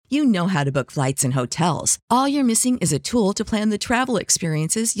You know how to book flights and hotels. All you're missing is a tool to plan the travel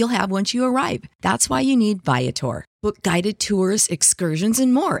experiences you'll have once you arrive. That's why you need Viator. Book guided tours, excursions,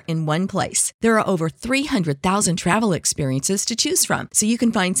 and more in one place. There are over 300,000 travel experiences to choose from, so you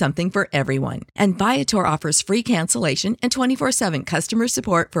can find something for everyone. And Viator offers free cancellation and 24/7 customer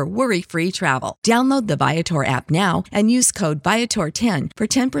support for worry-free travel. Download the Viator app now and use code Viator10 for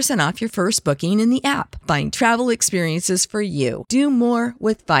 10% off your first booking in the app. Find travel experiences for you. Do more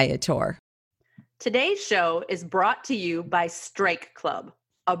with Viator. Today's show is brought to you by Strike Club,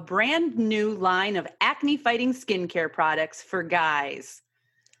 a brand new line of acne-fighting skincare products for guys.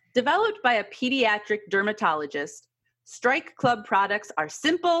 Developed by a pediatric dermatologist, Strike Club products are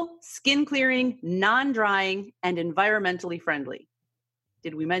simple, skin-clearing, non-drying, and environmentally friendly.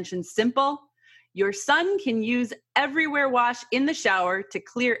 Did we mention simple? Your son can use Everywhere Wash in the shower to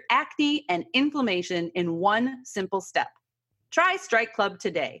clear acne and inflammation in one simple step. Try Strike Club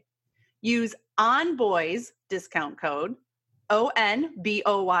today. Use ONBOYS discount code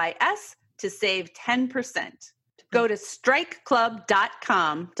ONBOYS to save 10%. Go to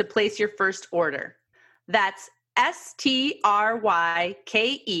strikeclub.com to place your first order. That's STRYKE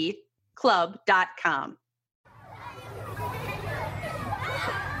club.com.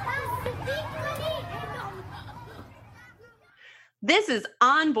 This is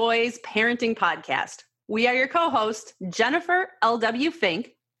On Boys Parenting Podcast. We are your co-hosts, Jennifer L.W.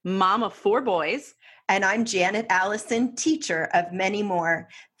 Fink, mom of 4 boys. And I'm Janet Allison, teacher of many more.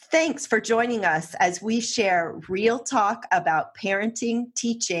 Thanks for joining us as we share real talk about parenting,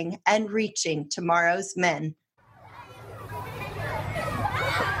 teaching, and reaching tomorrow's men.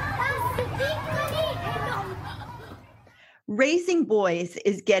 Raising boys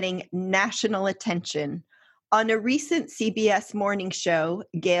is getting national attention. On a recent CBS morning show,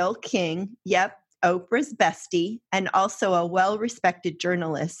 Gayle King, Oprah's bestie, and also a well-respected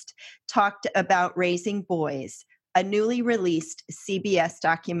journalist, talked about Raising Boys, a newly released CBS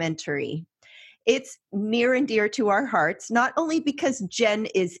documentary. It's near and dear to our hearts, not only because Jen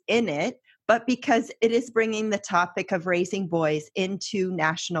is in it, but because it is bringing the topic of raising boys into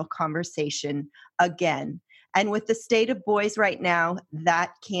national conversation again. And with the state of boys right now,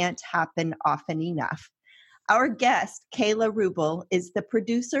 that can't happen often enough. Our guest, Kayla Rubel, is the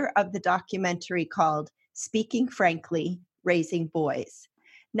producer of the documentary called Speaking Frankly, Raising Boys.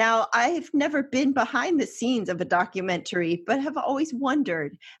 Now, I've never been behind the scenes of a documentary, but have always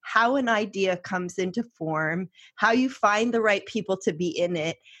wondered how an idea comes into form, how you find the right people to be in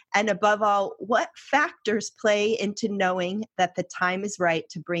it, and above all, what factors play into knowing that the time is right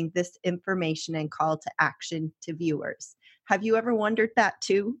to bring this information and call to action to viewers. Have you ever wondered that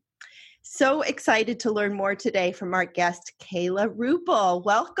too? So excited to learn more today from our guest, Kayla Rubel.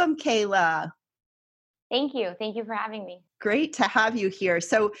 Welcome, Kayla. Thank you. Thank you for having me. Great to have you here.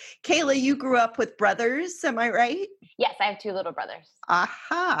 So, Kayla, you grew up with brothers, am I right? Yes, I have 2 little brothers.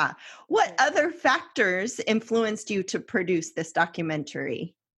 Aha. What other factors influenced you to produce this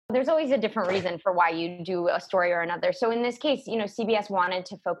documentary? There's always a different reason for why you do a story or another. So in this case, CBS wanted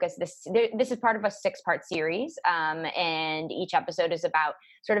to focus this. This is part of a 6-part series, and each episode is about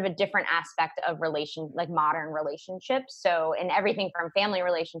sort of a different aspect of modern relationships. So in everything from family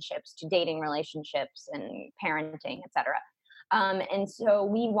relationships to dating relationships and parenting, etc. And so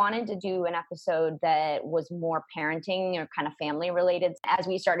we wanted to do an episode that was more parenting or kind of family related as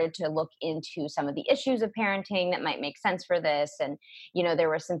we started to look into some of the issues of parenting that might make sense for this. And, there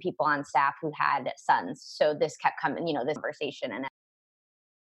were some people on staff who had sons. So this kept coming, this conversation. And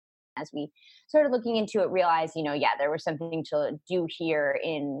as we started looking into it, realized, there was something to do here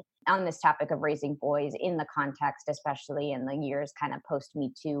on this topic of raising boys in the context, especially in the years kind of post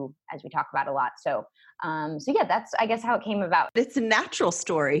Me Too, as we talk about a lot. So that's, I guess, how it came about. It's a natural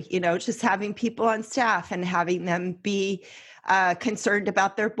story, just having people on staff and having them be concerned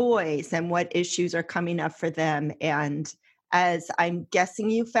about their boys and what issues are coming up for them. And as I'm guessing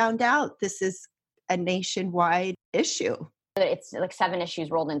you found out, this is a nationwide issue. It's like 7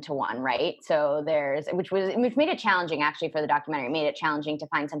 issues rolled into one, right? So which made it challenging actually for the documentary. It made it challenging to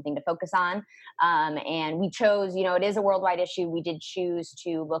find something to focus on. And we chose, it is a worldwide issue. We did choose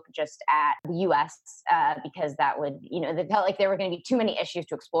to look just at the US because that would, they felt like there were going to be too many issues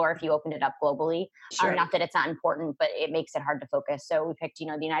to explore if you opened it up globally. Sure. Not that it's not important, but it makes it hard to focus. So we picked, the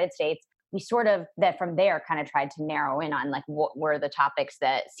United States. We sort of that from there kind of tried to narrow in on like what were the topics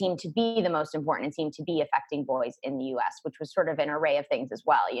that seemed to be the most important and seemed to be affecting boys in the US, which was sort of an array of things as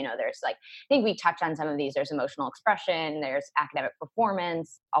well. There's I think we touched on some of these. There's emotional expression, there's academic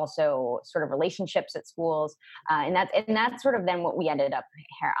performance, also sort of relationships at schools. And that's sort of then what we ended up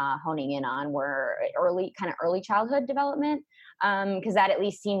honing in on were early childhood development. Because that at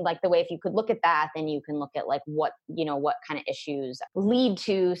least seemed like the way, if you could look at that, then you can look at like what kind of issues lead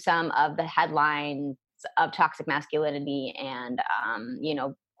to some of the headlines of toxic masculinity and,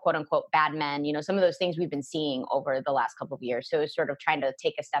 quote unquote bad men, some of those things we've been seeing over the last couple of years. So it's sort of trying to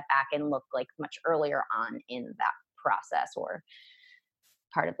take a step back and look like much earlier on in that process or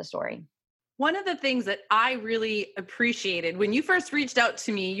part of the story. One of the things that I really appreciated when you first reached out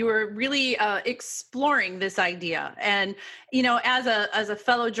to me, you were really exploring this idea. And, as a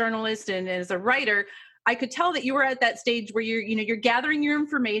fellow journalist and as a writer, I could tell that you were at that stage where you're gathering your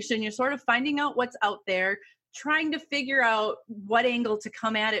information, you're sort of finding out what's out there, trying to figure out what angle to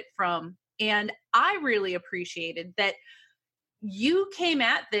come at it from. And I really appreciated that you came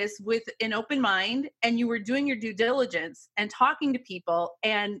at this with an open mind and you were doing your due diligence and talking to people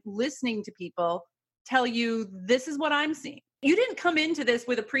and listening to people tell you, this is what I'm seeing. You didn't come into this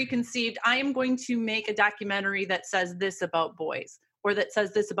with a preconceived, I am going to make a documentary that says this about boys or that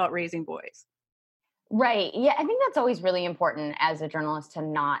says this about raising boys. Right. Yeah. I think that's always really important as a journalist to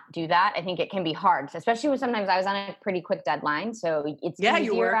not do that. I think it can be hard, especially when sometimes I was on a pretty quick deadline. So it's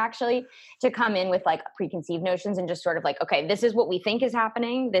easier actually to come in with like preconceived notions and just sort of like, okay, this is what we think is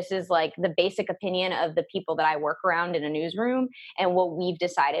happening. This is like the basic opinion of the people that I work around in a newsroom and what we've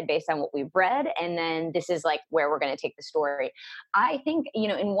decided based on what we've read. And then this is like where we're going to take the story. I think,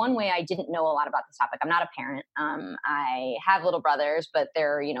 in one way I didn't know a lot about this topic. I'm not a parent. I have little brothers, but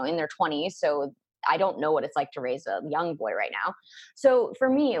they're, in their 20s. So I don't know what it's like to raise a young boy right now. So for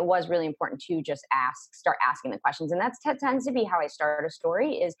me, it was really important to just start asking the questions. And that tends to be how I start a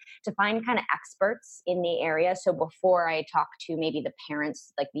story, is to find kind of experts in the area. So before I talk to maybe the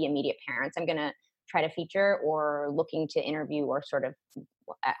parents, like the immediate parents, I'm going to try to feature or looking to interview or sort of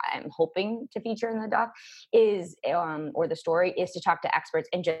I'm hoping to feature in the doc is, or the story is to talk to experts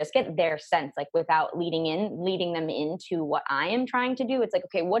and just get their sense, like without leading them into what I am trying to do. It's like,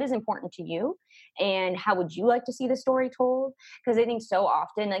 okay, what is important to you? And how would you like to see the story told? Because I think so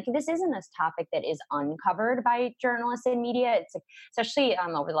often, like, this isn't a topic that is uncovered by journalists and media. It's especially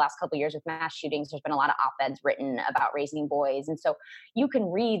over the last couple of years with mass shootings, there's been a lot of op-eds written about raising boys. And so you can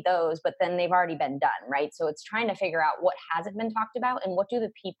read those, but then they've already been done, right? So it's trying to figure out what hasn't been talked about and what do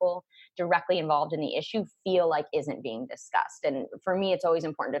the people directly involved in the issue feel like isn't being discussed. And for me, it's always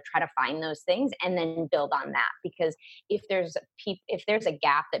important to try to find those things and then build on that, because if there's a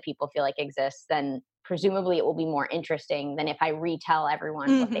gap that people feel like exists, then presumably it will be more interesting than if I retell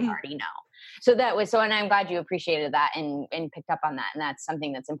everyone what they already know. So and I'm glad you appreciated that and picked up on that. And that's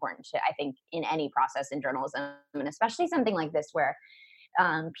something that's important to, I think, in any process in journalism, and especially something like this where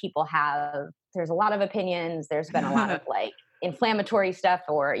there's a lot of opinions. There's been a lot of like inflammatory stuff,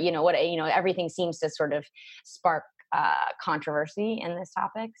 or everything seems to sort of spark controversy in this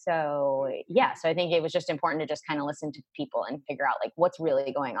topic. So I think it was just important to just kind of listen to people and figure out like what's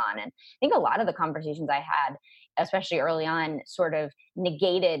really going on. And I think a lot of the conversations I had, especially early on, sort of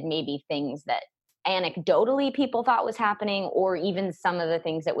negated maybe things that anecdotally people thought was happening, or even some of the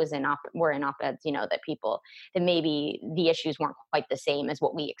things that were in op-eds, that maybe the issues weren't quite the same as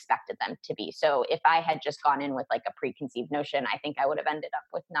what we expected them to be. So if I had just gone in with like a preconceived notion, I think I would have ended up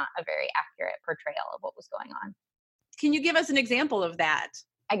with not a very accurate portrayal of what was going on. Can you give us an example of that?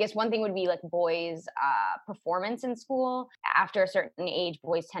 I guess one thing would be like boys' performance in school. After a certain age,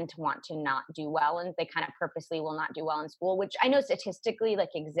 boys tend to want to not do well, and they kind of purposely will not do well in school, which I know statistically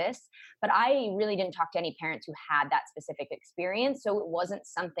like exists, but I really didn't talk to any parents who had that specific experience. So it wasn't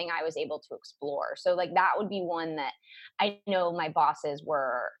something I was able to explore. So like that would be one that I know my bosses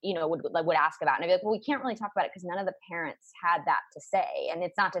were, would ask about. And I'd be like, well, we can't really talk about it because none of the parents had that to say. And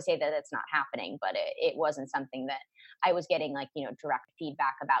it's not to say that it's not happening, but it wasn't something that I was getting like, direct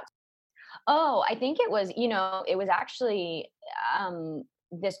feedback about. Oh, I think it was, it was actually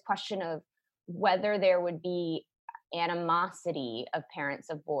this question of whether there would be animosity of parents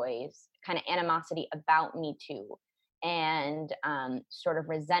of boys, kind of animosity about Me Too, and sort of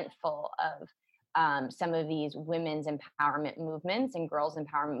resentful of some of these women's empowerment movements and girls'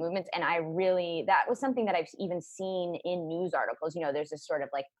 empowerment movements. And that was something that I've even seen in news articles. There's this sort of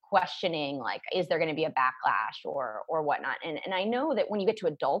like questioning, like, is there going to be a backlash or whatnot? And I know that when you get to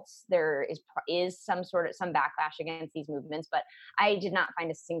adults, there is some backlash against these movements, but I did not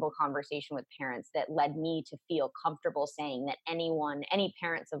find a single conversation with parents that led me to feel comfortable saying that any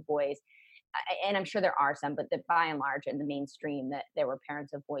parents of boys, and I'm sure there are some, but that by and large in the mainstream, that there were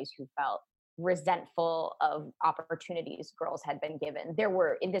parents of boys who felt resentful of opportunities girls had been given.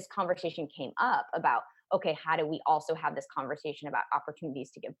 This conversation came up about, okay, how do we also have this conversation about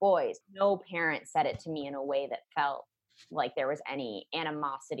opportunities to give boys? No parent said it to me in a way that felt like there was any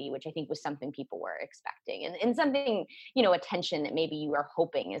animosity, which I think was something people were expecting, and something, you know, attention that maybe you are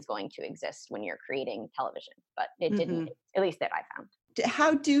hoping is going to exist when you're creating television, but it didn't, at least that I found.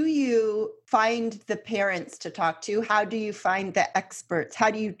 How do you find the parents to talk to? How do you find the experts? How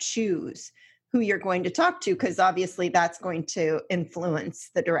do you choose who you're going to talk to? Because obviously that's going to influence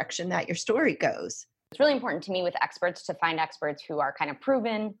the direction that your story goes. It's really important to me with experts to find experts who are kind of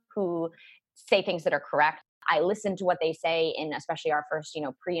proven, who say things that are correct. I listen to what they say in especially our first, you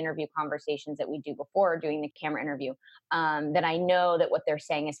know, pre-interview conversations that we do before doing the camera interview, that I know that what they're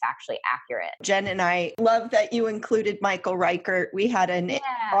saying is factually accurate. Jen and I love that you included Michael Reichert. We had an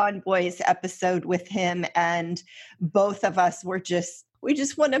On Boys episode with him, and both of us were we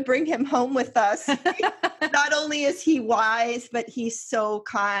just want to bring him home with us. Not only is he wise, but he's so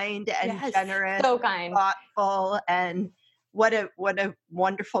kind and generous, so kind, thoughtful, and what a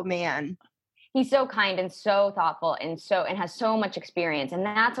wonderful man. He's so kind and so thoughtful and has so much experience. And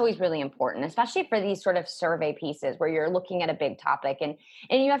that's always really important, especially for these sort of survey pieces where you're looking at a big topic and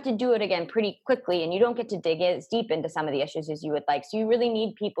you have to do it again pretty quickly, and you don't get to dig as deep into some of the issues as you would like. So you really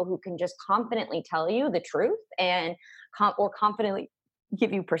need people who can just confidently tell you the truth and or confidently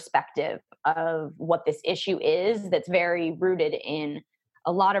give you perspective of what this issue is that's very rooted in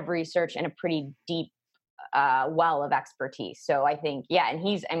a lot of research and a pretty deep well of expertise. So I think, and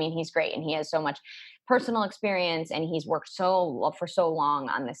he's great, and he has so much personal experience, and he's worked for so long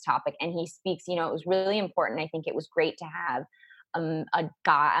on this topic, and he speaks, you know, it was really important. I think it was great to have a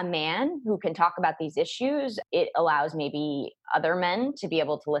man who can talk about these issues. It allows maybe other men to be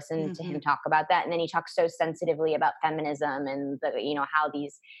able to listen to him talk about that. And then he talks so sensitively about feminism and how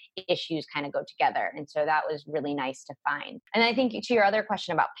these issues kind of go together. And so that was really nice to find. And I think to your other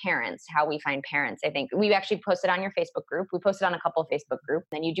question about parents, how we find parents, I think we actually posted on your Facebook group. We posted on a couple of Facebook groups,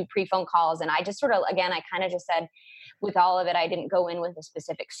 and you do pre-phone calls. And I just sort of, again, I kind of just said, with all of it, I didn't go in with a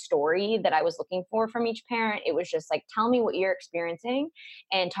specific story that I was looking for from each parent. It was just like, tell me what you're experiencing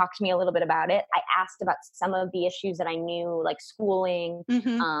and talk to me a little bit about it. I asked about some of the issues that I knew, like schooling,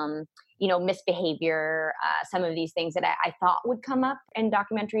 misbehavior, some of these things that I thought would come up in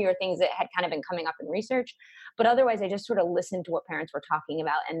documentary, or things that had kind of been coming up in research. But otherwise, I just sort of listened to what parents were talking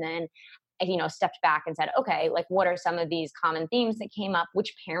about. And then stepped back and said, okay, like what are some of these common themes that came up?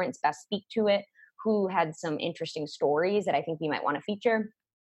 Which parents best speak to it? Who had some interesting stories that I think we might want to feature?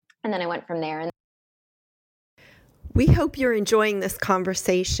 And then I went from there. We hope you're enjoying this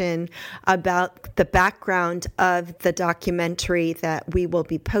conversation about the background of the documentary that we will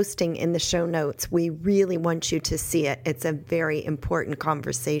be posting in the show notes. We really want you to see it. It's a very important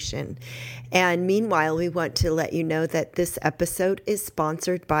conversation. And meanwhile, we want to let you know that this episode is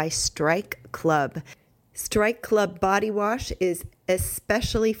sponsored by Strike Club. Strike Club Body Wash is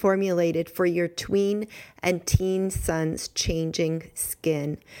especially formulated for your tween and teen son's changing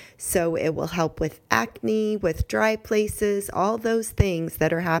skin. So it will help with acne, with dry places, all those things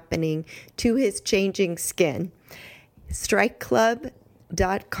that are happening to his changing skin.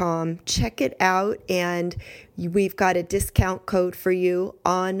 StrikeClub.com. Check it out, and we've got a discount code for you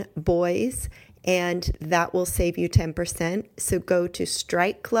on boys, and that will save you 10%. So go to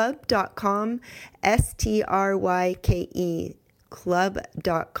strikeclub.com, STRYKE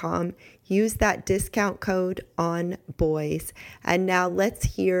club.com. Use that discount code on boys. And now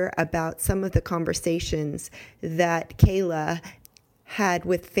let's hear about some of the conversations that Kayla had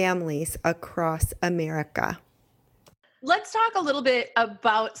with families across America. Let's talk a little bit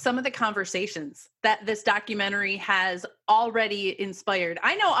about some of the conversations that this documentary has already inspired.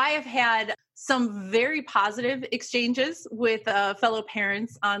 I know I have had some very positive exchanges with fellow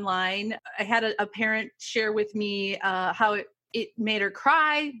parents online. I had a parent share with me how it made her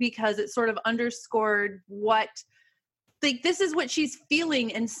cry because it sort of underscored this is what she's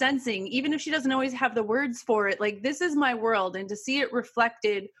feeling and sensing, even if she doesn't always have the words for it. Like, this is my world. And to see it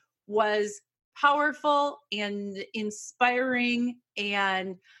reflected was powerful and inspiring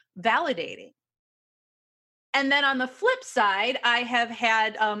and validating. And then on the flip side, I have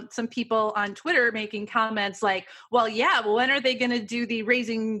had some people on Twitter making comments like, well, when are they going to do the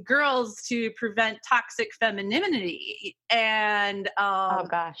raising girls to prevent toxic femininity? And oh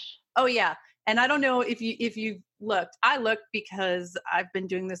gosh. Oh yeah. And I don't know if you looked. I looked because I've been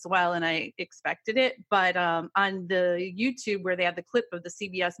doing this a while and I expected it. But on the YouTube where they have the clip of the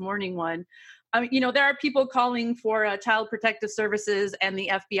CBS Morning one, there are people calling for Child Protective Services and the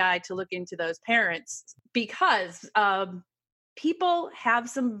FBI to look into those parents because people have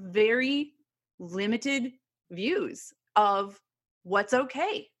some very limited views of what's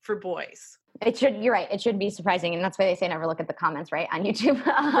okay for boys. You're right. It should be surprising. And that's why they say never look at the comments, right? On YouTube.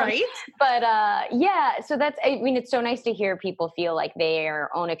 Right. But so it's so nice to hear people feel like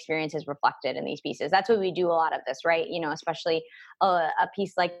their own experience is reflected in these pieces. That's why we do a lot of this, right? Especially a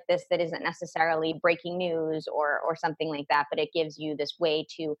piece like this that isn't necessarily breaking news or something like that, but it gives you this way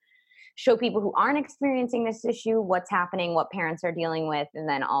to show people who aren't experiencing this issue what's happening, what parents are dealing with, and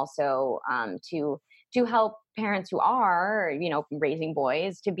then also to help parents who are, raising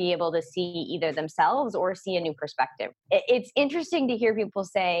boys to be able to see either themselves or see a new perspective. It's interesting to hear people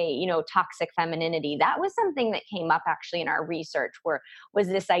say, toxic femininity. That was something that came up actually in our research, was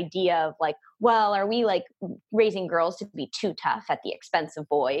this idea of like, well, are we like raising girls to be too tough at the expense of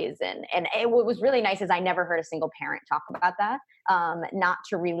boys? And what was really nice is I never heard a single parent talk about that, not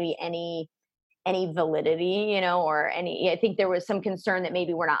to really any validity, or I think there was some concern that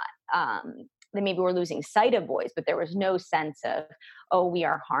maybe we're not, that maybe we're losing sight of boys, but there was no sense of, we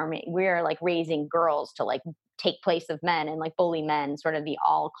are like raising girls to like take place of men and like bully men, sort of the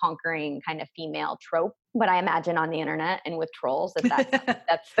all conquering kind of female trope. But I imagine on the internet and with trolls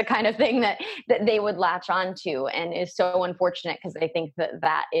that's the kind of thing that they would latch on to, and is so unfortunate because I think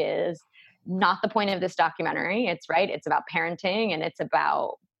that is not the point of this documentary. It's about parenting and it's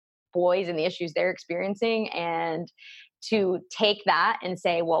about boys and the issues they're experiencing, and to take that and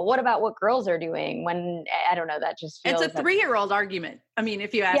say, well, what about what girls are doing? When I don't know, that just feels it's a 3-year-old argument. I mean,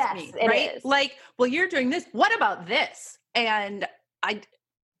 if you ask me, right? Is. Like, well, you're doing this. What about this? And I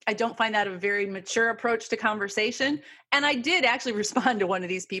don't find that a very mature approach to conversation. And I did actually respond to one of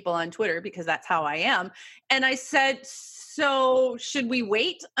these people on Twitter because that's how I am. And I said, so should we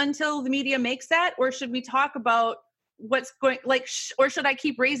wait until the media makes that, or should we talk about what's going or should I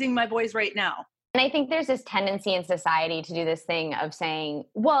keep raising my boys right now? And I think there's this tendency in society to do this thing of saying,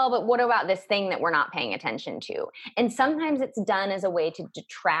 well, but what about this thing that we're not paying attention to? And sometimes it's done as a way to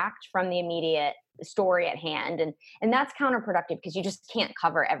detract from the immediate story at hand. And that's counterproductive because you just can't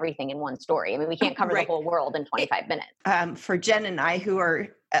cover everything in one story. I mean, we can't cover the whole world in 25 minutes. For Jen and I, who are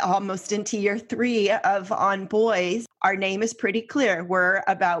almost into year 3 of On Boys, our name is pretty clear. We're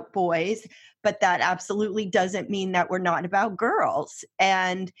about boys, but that absolutely doesn't mean that we're not about girls.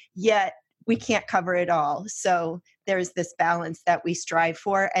 And yet, we can't cover it all. So there's this balance that we strive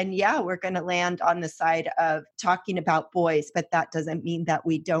for. And we're going to land on the side of talking about boys, but that doesn't mean that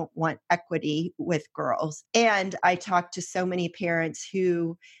we don't want equity with girls. And I talk to so many parents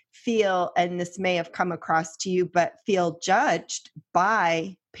who feel, and this may have come across to you, but feel judged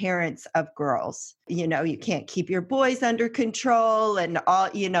by parents of girls. You can't keep your boys under control and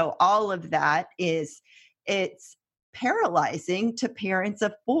all of that it's paralyzing to parents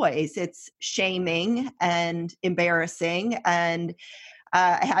of boys. It's shaming and embarrassing. And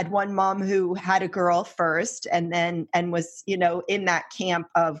I had one mom who had a girl first and was, in that camp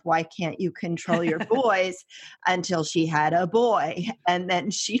of why can't you control your boys until she had a boy. And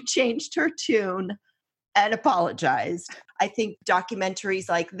then she changed her tune and apologized. I think documentaries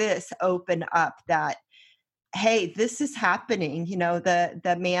like this open up that, hey, this is happening.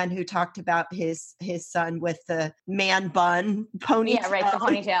 The man who talked about his son with the man bun ponytail. Yeah, right, the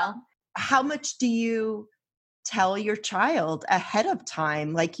ponytail. How much do you tell your child ahead of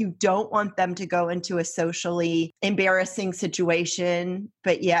time? Like, you don't want them to go into a socially embarrassing situation,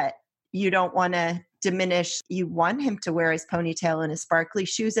 but yet you don't want to diminish. You want him to wear his ponytail and his sparkly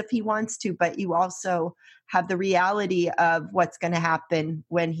shoes if he wants to, but you also have the reality of what's going to happen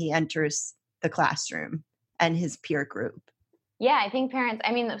when he enters the classroom and his peer group. Yeah, I think parents,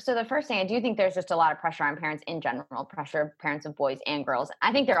 so the first thing, I do think there's just a lot of pressure on parents in general, pressure of parents of boys and girls.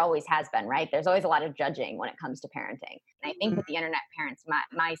 I think there always has been, right? There's always a lot of judging when it comes to parenting. And I think with the internet parents,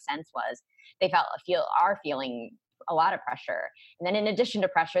 my sense was they are feeling a lot of pressure. And then in addition to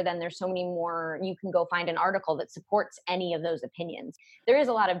pressure, then there's so many more, you can go find an article that supports any of those opinions. There is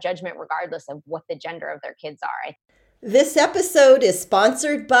a lot of judgment regardless of what the gender of their kids are. This episode is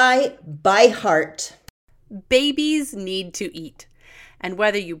sponsored by ByHeart. Babies need to eat. And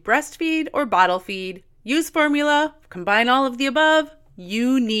whether you breastfeed or bottle feed, use formula, combine all of the above,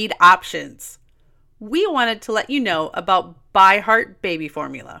 you need options. We wanted to let you know about ByHeart baby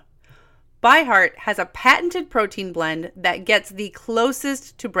formula. ByHeart has a patented protein blend that gets the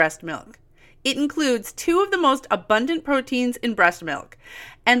closest to breast milk. It includes 2 of the most abundant proteins in breast milk.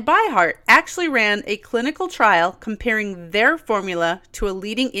 And ByHeart actually ran a clinical trial comparing their formula to a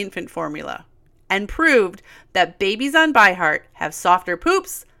leading infant formula, and proved that babies on ByHeart have softer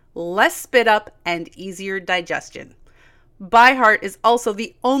poops, less spit up, and easier digestion. ByHeart is also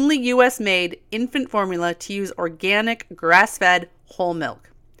the only US-made infant formula to use organic, grass-fed, whole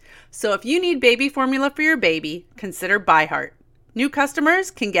milk. So if you need baby formula for your baby, consider ByHeart. New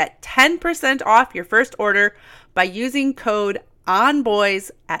customers can get 10% off your first order by using code ONBOYS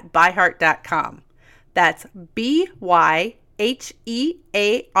at byheart.com. That's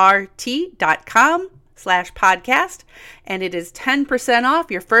BYHEART.com/podcast, and it is 10%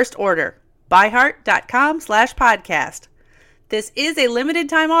 off your first order. Byheart.com/podcast. This is a limited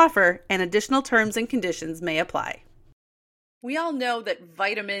time offer, and additional terms and conditions may apply. We all know that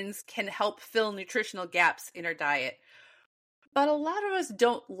vitamins can help fill nutritional gaps in our diet. But a lot of us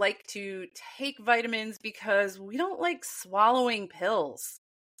don't like to take vitamins because we don't like swallowing pills.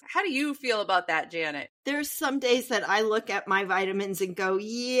 How do you feel about that, Janet? There's some days that I look at my vitamins and go,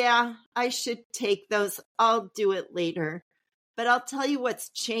 yeah, I should take those. I'll do it later. But I'll tell you what's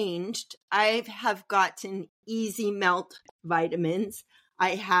changed. I have gotten Easy Melt vitamins.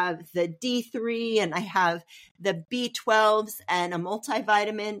 I have the D3 and I have the B12s and a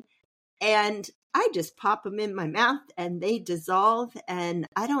multivitamin. And I just pop them in my mouth and they dissolve, and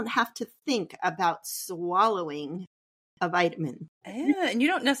I don't have to think about swallowing a vitamin. Yeah, and you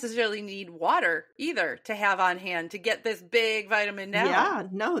don't necessarily need water either to have on hand to get this big vitamin down. Yeah,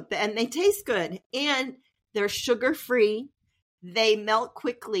 no, and they taste good. And they're sugar-free. They melt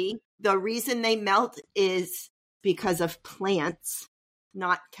quickly. The reason they melt is because of plants,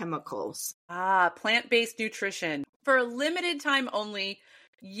 not chemicals. Plant-based nutrition. For a limited time only,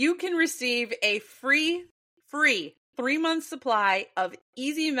 you can receive a free 3-month supply of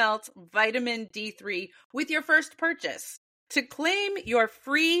Easy Melt Vitamin D3 with your first purchase. To claim your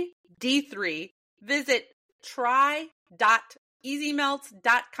free D3, visit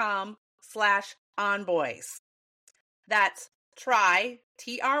try.easymelt.com/onboys. That's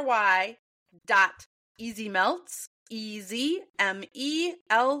try.easymelts,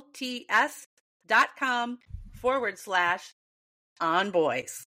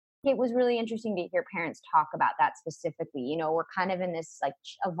 EZMELTS.com/onboys. It was really interesting to hear parents talk about that specifically. You know, we're kind of in this like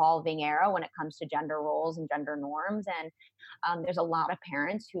evolving era when it comes to gender roles and gender norms. And there's a lot of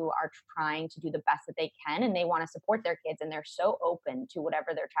parents who are trying to do the best that they can, and they want to support their kids, and they're so open to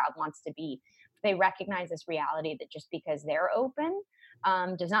whatever their child wants to be. They recognize this reality that just because they're open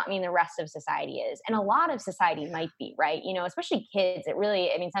does not mean the rest of society is. And a lot of society might be, right? You know, especially kids. It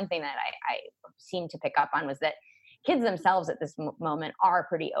really, I mean, something that I seemed to pick up on was that kids themselves at this moment are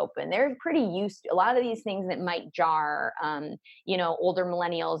pretty open. They're pretty used to a lot of these things that might jar, you know, older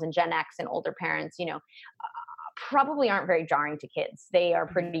millennials and Gen X and older parents, you know, probably aren't very jarring to kids. They are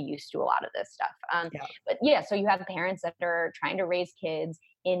pretty used to a lot of this stuff. But yeah, so you have parents that are trying to raise kids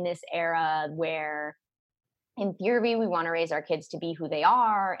in this era where, in theory, we want to raise our kids to be who they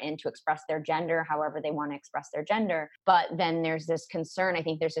are and to express their gender however they want to express their gender. But then there's this concern. I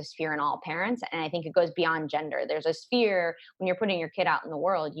think there's this fear in all parents, and I think it goes beyond gender. There's this fear when you're putting your kid out in the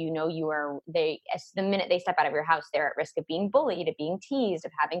world. You know, the minute they step out of your house, they're at risk of being bullied, of being teased,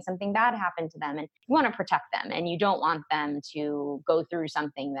 of having something bad happen to them, and you want to protect them, and you don't want them to go through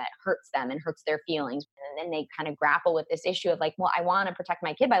something that hurts them and hurts their feelings. And then they kind of grapple with this issue of like, well, I want to protect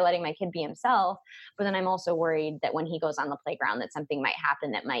my kid by letting my kid be himself, but then I'm also worried that when he goes on the playground that something might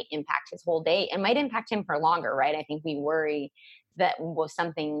happen that might impact his whole day and might impact him for longer, right? I think we worry that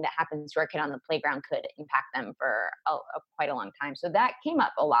something that happens to our kid on the playground could impact them for quite a long time. So that came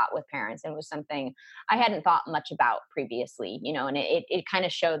up a lot with parents and was something I hadn't thought much about previously, you know, and it kind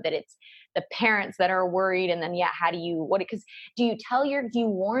of showed that it's the parents that are worried. And then, because do you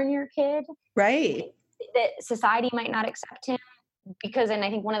warn your kid? Right. That society might not accept him? Because, and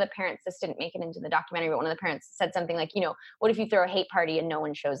I think one of the parents, this didn't make it into the documentary, but one of the parents said something like, you know, what if you throw a hate party and no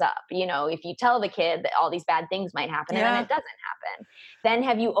one shows up? You know, if you tell the kid that all these bad things might happen and then it doesn't happen, then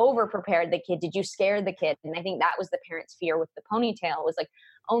have you over prepared the kid? Did you scare the kid? And I think that was the parent's fear with the ponytail, was like,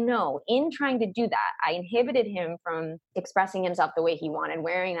 oh no, in trying to do that, I inhibited him from expressing himself the way he wanted,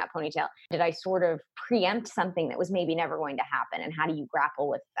 wearing that ponytail. Did I sort of preempt something that was maybe never going to happen? And how do you grapple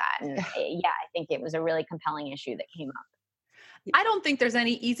with that? And I think it was a really compelling issue that came up. I don't think there's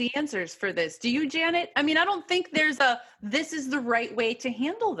any easy answers for this. Do you, Janet? I mean, I don't think there's this is the right way to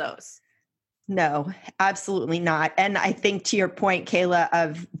handle those. No, absolutely not. And I think to your point, Kayla,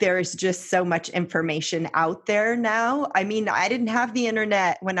 of there's just so much information out there now. I mean, I didn't have the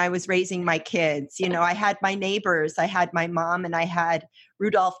internet when I was raising my kids. You know, I had my neighbors, I had my mom, and I had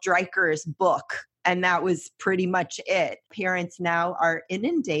Rudolf Dreicker's book. And that was pretty much it. Parents now are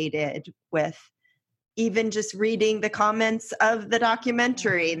inundated with even just reading the comments of the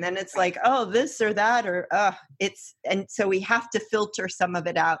documentary. And then it's like, oh, this or that, or and so we have to filter some of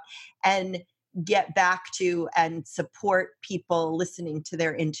it out and get back to and support people listening to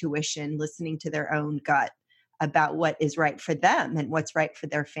their intuition, listening to their own gut about what is right for them and what's right for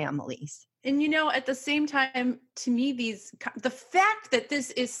their families. At the same time, to me, the fact that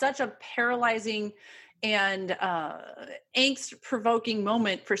this is such a paralyzing and angst-provoking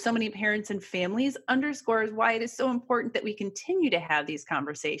moment for so many parents and families underscores why it is so important that we continue to have these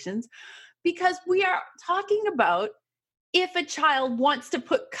conversations, because we are talking about if a child wants to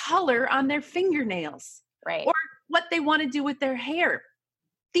put color on their fingernails, right, or what they want to do with their hair.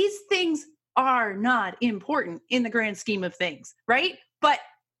 These things are not important in the grand scheme of things, right? But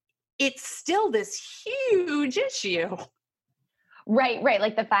it's still this huge issue. Right.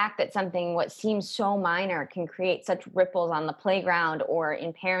 Like the fact that something what seems so minor can create such ripples on the playground or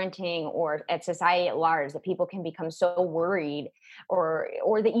in parenting or at society at large, that people can become so worried or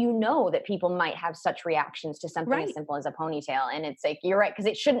that that people might have such reactions to something as simple as a ponytail. And it's like, you're right, because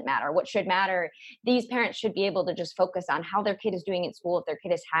it shouldn't matter. What should matter, these parents should be able to just focus on how their kid is doing at school, if their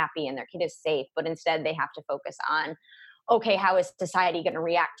kid is happy and their kid is safe. But instead they have to focus on, okay, how is society going to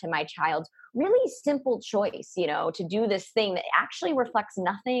react to my child's really simple choice, to do this thing that actually reflects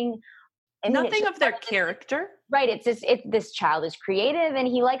nothing. Nothing of their character. Right. It's this child is creative and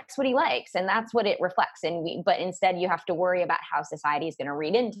he likes what he likes, and that's what it reflects. But instead you have to worry about how society is going to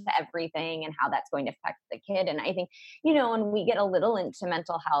read into everything and how that's going to affect the kid. And I think, when we get a little into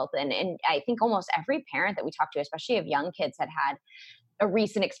mental health, and I think almost every parent that we talk to, especially if young kids, had a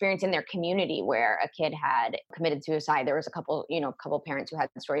recent experience in their community where a kid had committed suicide. There was a couple parents who had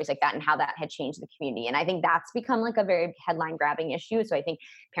stories like that, and how that had changed the community. And I think that's become like a very headline grabbing issue. So I think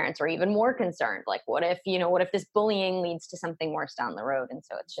parents are even more concerned. Like, what if this bullying leads to something worse down the road? And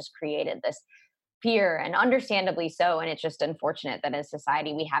so it's just created this fear, and understandably so. And it's just unfortunate that as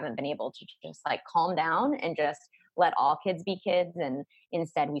society, we haven't been able to just like calm down and just let all kids be kids. And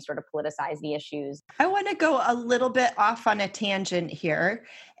instead we sort of politicize the issues. I want to go a little bit off on a tangent here.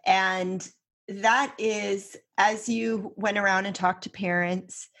 And that is, as you went around and talked to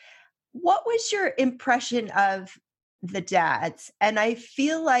parents, what was your impression of the dads? And I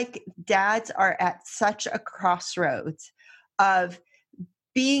feel like dads are at such a crossroads of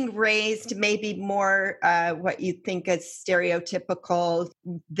being raised maybe more what you think is stereotypical.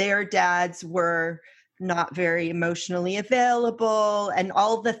 Their dads were not very emotionally available and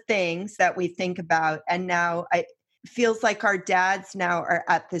all the things that we think about. And now it feels like our dads now are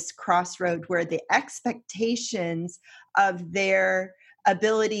at this crossroad where the expectations of their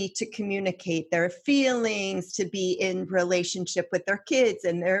ability to communicate their feelings, to be in relationship with their kids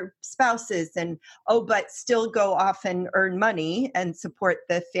and their spouses, and but still go off and earn money and support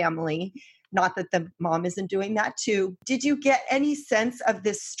the family. Not that the mom isn't doing that too. Did you get any sense of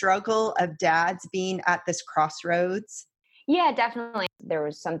this struggle of dads being at this crossroads? Yeah, definitely. There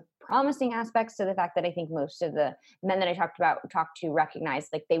was some promising aspects to the fact that I think most of the men that I talked to recognized,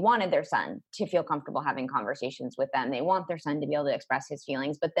 like, they wanted their son to feel comfortable having conversations with them. They want their son to be able to express his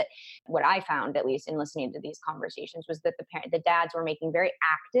feelings. But that what I found, at least in listening to these conversations, was that the dads were making very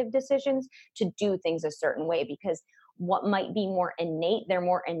active decisions to do things a certain way, because what might be their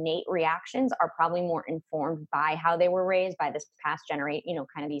more innate reactions are probably more informed by how they were raised, by this past generation,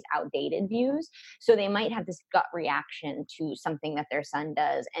 kind of these outdated views. So they might have this gut reaction to something that their son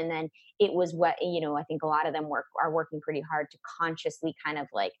does. And then it was what, I think a lot of them are working pretty hard to consciously kind of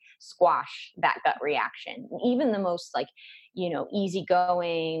like squash that gut reaction. Even the most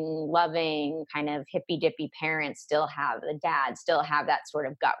easygoing, loving, kind of hippy dippy parents the dads still have that sort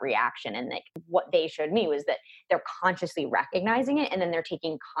of gut reaction. And like, what they showed me was that they're consciously recognizing it, and then they're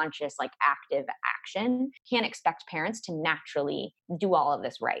taking conscious, like, active action. Can't expect parents to naturally do all of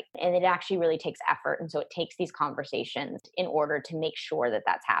this right. And it actually really takes effort. And so it takes these conversations in order to make sure that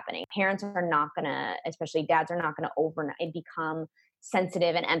that's happening. Parents are not going to, especially dads, are not going to overnight become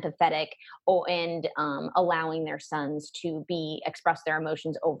sensitive and empathetic and allowing their sons to express their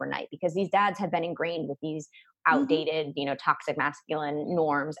emotions overnight, because these dads have been ingrained with these outdated, toxic masculine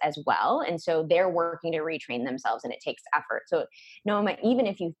norms as well. And so they're working to retrain themselves, and it takes effort. So even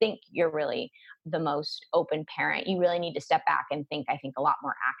if you think you're really the most open parent, you really need to step back and think, I think, a lot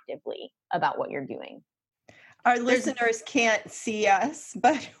more actively about what you're doing. Our listeners can't see us,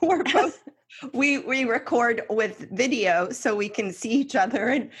 but we're both, we record with video so we can see each other.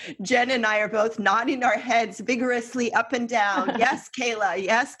 And Jen and I are both nodding our heads vigorously up and down. Yes, Kayla.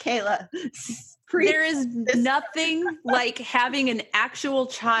 Yes, Kayla. There is nothing like having an actual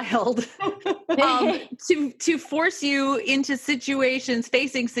child to force you into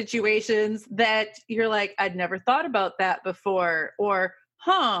facing situations that you're like, I'd never thought about that before, or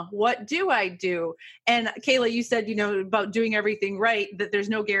what do I do? And Kayla, you said, about doing everything right, that there's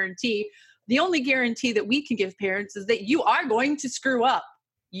no guarantee. The only guarantee that we can give parents is that you are going to screw up.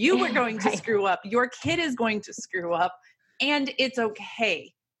 You are going to screw up. Your kid is going to screw up, and it's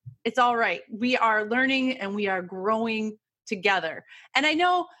okay. It's all right. We are learning and we are growing together. And I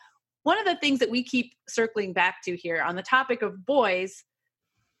know one of the things that we keep circling back to here on the topic of boys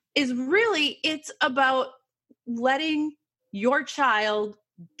is really, it's about letting your child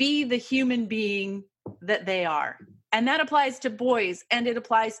be the human being that they are. And that applies to boys, and it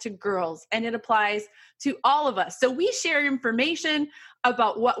applies to girls, and it applies to all of us. So we share information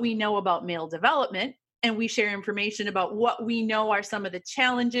about what we know about male development, and we share information about what we know are some of the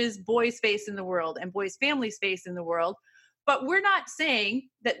challenges boys face in the world and boys' families face in the world. But we're not saying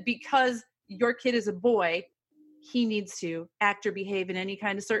that because your kid is a boy, he needs to act or behave in any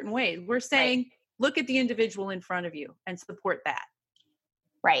kind of certain way. We're saying, look at the individual in front of you and support that.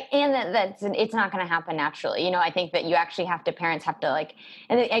 Right. And it's not going to happen naturally. I think that you actually parents have to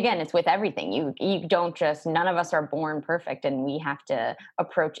and again, it's with everything. You don't just, none of us are born perfect, and we have to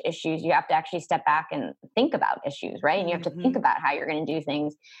approach issues. You have to actually step back and think about issues, right? And you have to think about how you're going to do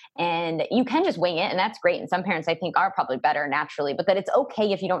things, and you can just wing it. And that's great. And some parents, I think, are probably better naturally, but that it's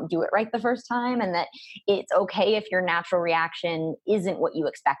okay if you don't do it right the first time, and that it's okay if your natural reaction isn't what you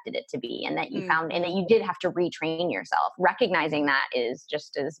expected it to be, and that you found, and that you did have to retrain yourself. Recognizing that is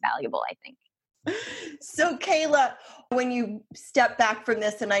just as valuable, I think. So Kayla, when you step back from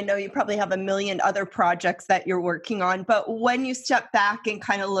this, and I know you probably have a million other projects that you're working on, but when you step back and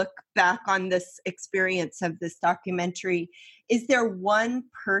kind of look back on this experience of this documentary, is there one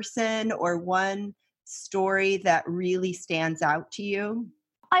person or one story that really stands out to you?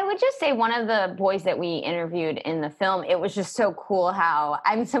 I would just say one of the boys that we interviewed in the film, it was just so cool how,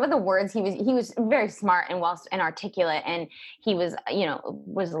 some of the words, he was very smart and and articulate, and he was,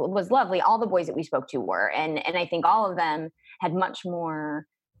 was lovely. All the boys that we spoke to were, and I think all of them had much more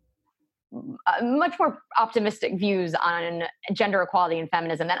optimistic views on gender equality and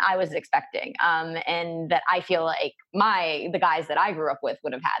feminism than I was expecting. And that I feel like the guys that I grew up with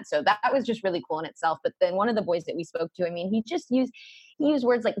would have had. So that was just really cool in itself. But then one of the boys that we spoke to, he just used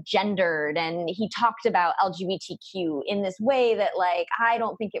words like gendered, and he talked about LGBTQ in this way that I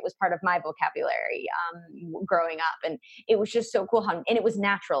don't think it was part of my vocabulary growing up. And it was just so cool and it was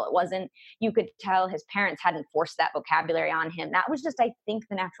natural. It wasn't, you could tell his parents hadn't forced that vocabulary on him. That was just, I think,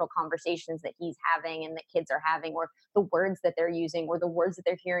 the natural conversations that he's having and that kids are having, or the words that they're using, or the words that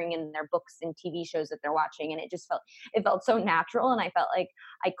they're hearing in their books and TV shows that they're watching. And it felt so natural. And I felt like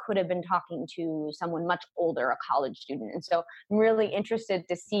I could have been talking to someone much older, a college student. And so I'm really interested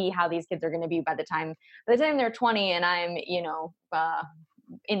to see how these kids are going to be by the time they're 20 and I'm,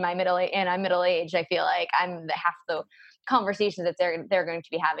 in my middle age. I feel like half the conversations that they're going to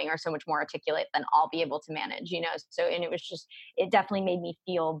be having are so much more articulate than I'll be able to manage, So, and it definitely made me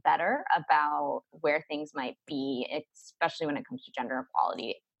feel better about where things might be, especially when it comes to gender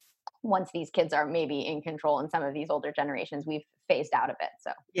equality. Once these kids are maybe in control, and some of these older generations, we've phased out of it.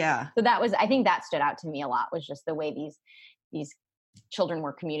 So, yeah. So I think that stood out to me a lot, was just the way these children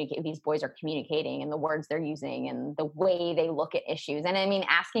were communicating, these boys are communicating, and the words they're using, and the way they look at issues. And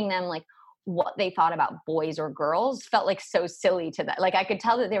asking them what they thought about boys or girls felt so silly to them. I could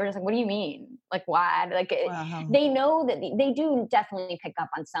tell that they were just what do you mean? Why? Wow. They know that they do definitely pick up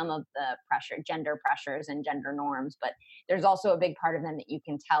on some of the gender pressures and gender norms, but there's also a big part of them that you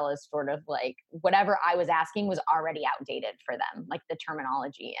can tell is sort of whatever I was asking was already outdated for them, the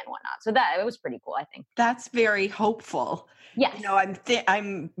terminology and whatnot. So it was pretty cool, I think. That's very hopeful. Yes.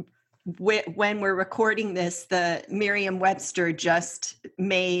 When we're recording this, the Merriam-Webster just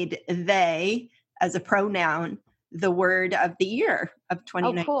made they as a pronoun the word of the year of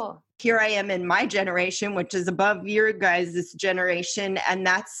 2019. Oh, cool. Here I am in my generation, which is above your guys' generation. And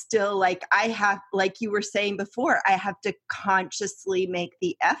that's still I have, like you were saying before, I have to consciously make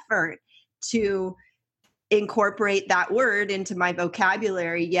the effort to incorporate that word into my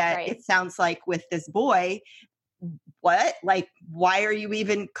vocabulary. Yet right. It sounds like with this boy, what? Why are you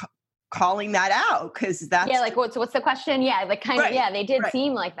even calling that out? Because that's what's the question? Yeah, right. Yeah, they did right.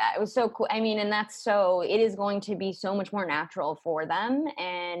 seem like that. It was so cool. And that's it is going to be so much more natural for them,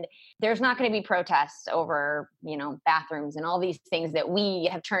 and there's not going to be protests over bathrooms and all these things that we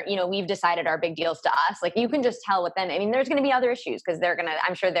have turned we've decided are big deals to us. You can just tell with them. There's going to be other issues because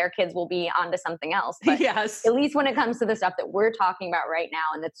I'm sure their kids will be onto something else. But yes, at least when it comes to the stuff that we're talking about right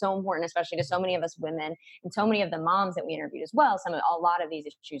now, and that's so important, especially to so many of us women and so many of the moms that we interviewed as well. A lot of these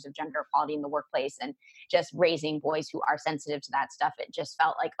issues of gender equality in the workplace and just raising boys who are sensitive to that stuff. It just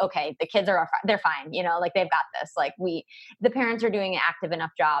felt okay, the kids they're fine, they've got this. The parents are doing an active enough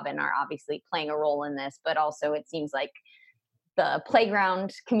job and are obviously playing a role in this, but also it seems like the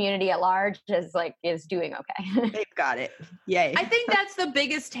playground community at large is doing okay. They've got it. Yay. I think that's the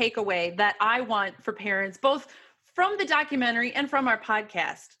biggest takeaway that I want for parents, both from the documentary and from our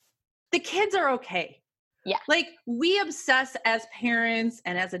podcast, the kids are okay. Yeah. Like, we obsess as parents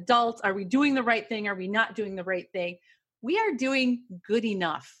and as adults. Are we doing the right thing? Are we not doing the right thing? We are doing good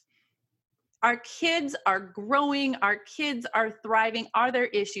enough. Our kids are growing. Our kids are thriving. Are there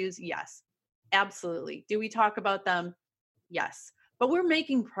issues? Yes, absolutely. Do we talk about them? Yes. But we're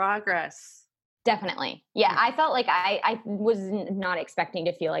making progress. Definitely. Yeah. I felt like I was not expecting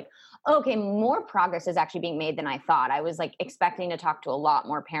to feel like, okay, more progress is actually being made than I thought. I was like expecting to talk to a lot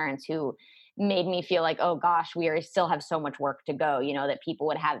more parents who made me feel like, oh gosh, still have so much work to go, that people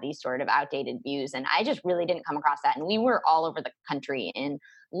would have these sort of outdated views. And I just really didn't come across that. And we were all over the country in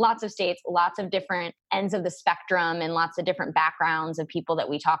lots of states, lots of different ends of the spectrum, and lots of different backgrounds of people that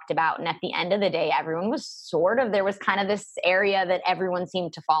we talked about. And at the end of the day, everyone was there was kind of this area that everyone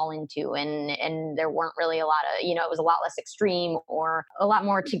seemed to fall into. And there weren't really a lot of, it was a lot less extreme or a lot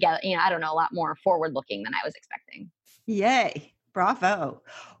more together, a lot more forward looking than I was expecting. Yay. Bravo.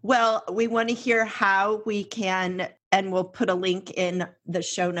 Well, we want to hear how we can, and we'll put a link in the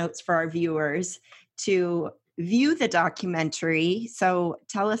show notes for our viewers to view the documentary. So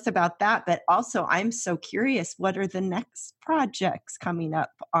tell us about that. But also, I'm so curious, what are the next projects coming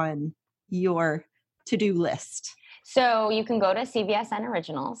up on your to-do list? So you can go to CBSN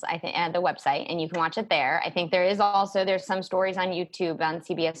Originals, I think, the website, and you can watch it there. I think there's some stories on YouTube on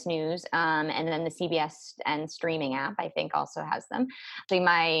CBS News, and then the CBSN streaming app, I think, also has them. Actually,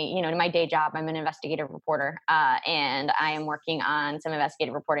 my day job, I'm an investigative reporter, and I am working on some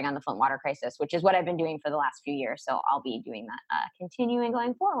investigative reporting on the Flint water crisis, which is what I've been doing for the last few years. So I'll be doing that, continuing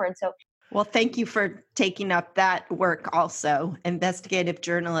going forward. So. Well, thank you for taking up that work also. Investigative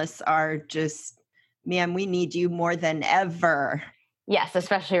journalists are just, man, we need you more than ever. Yes,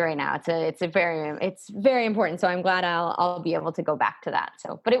 especially right now. It's very important. So I'm glad I'll be able to go back to that.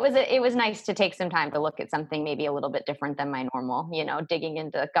 So, but it was nice to take some time to look at something maybe a little bit different than my normal, digging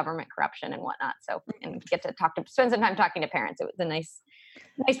into government corruption and whatnot. So, and get to spend some time talking to parents. It was a nice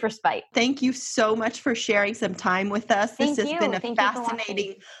respite. Thank you so much for sharing some time with us. This has been a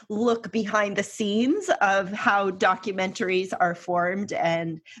fascinating look behind the scenes of how documentaries are formed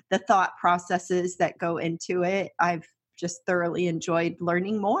and the thought processes that go into it. I've just thoroughly enjoyed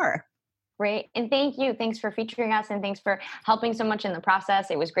learning more. Great. And thank you. Thanks for featuring us, and thanks for helping so much in the process.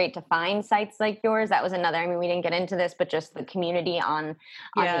 It was great to find sites like yours. That was another, we didn't get into this, but just the community on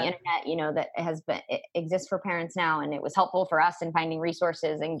the internet, that exists for parents now. And it was helpful for us in finding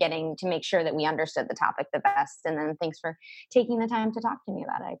resources and getting to make sure that we understood the topic the best. And then thanks for taking the time to talk to me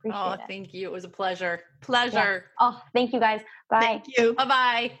about it. I appreciate it. Oh, thank you. It was a pleasure. Yeah. Oh, thank you guys. Bye. Thank you.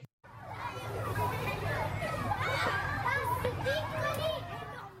 Bye-bye.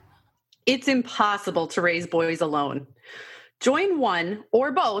 It's impossible to raise boys alone. Join one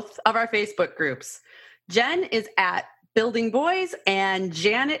or both of our Facebook groups. Jen is at Building Boys, and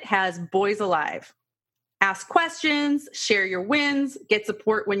Janet has Boys Alive. Ask questions, share your wins, get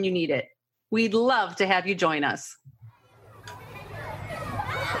support when you need it. We'd love to have you join us.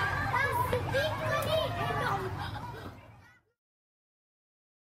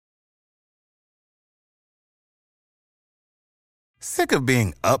 Sick of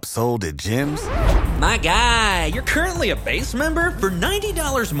being upsold at gyms? My guy, you're currently a base member? For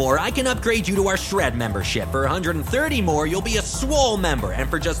 $90 more, I can upgrade you to our Shred membership. For $130 more, you'll be a Swole member. And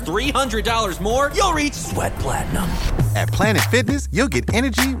for just $300 more, you'll reach Sweat Platinum. At Planet Fitness, you'll get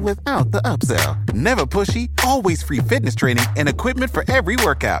energy without the upsell. Never pushy, always free fitness training and equipment for every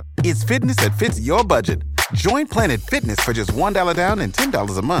workout. It's fitness that fits your budget. Join Planet Fitness for just $1 down and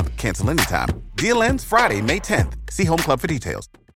 $10 a month. Cancel anytime. Deal ends Friday, May 10th. See Home Club for details.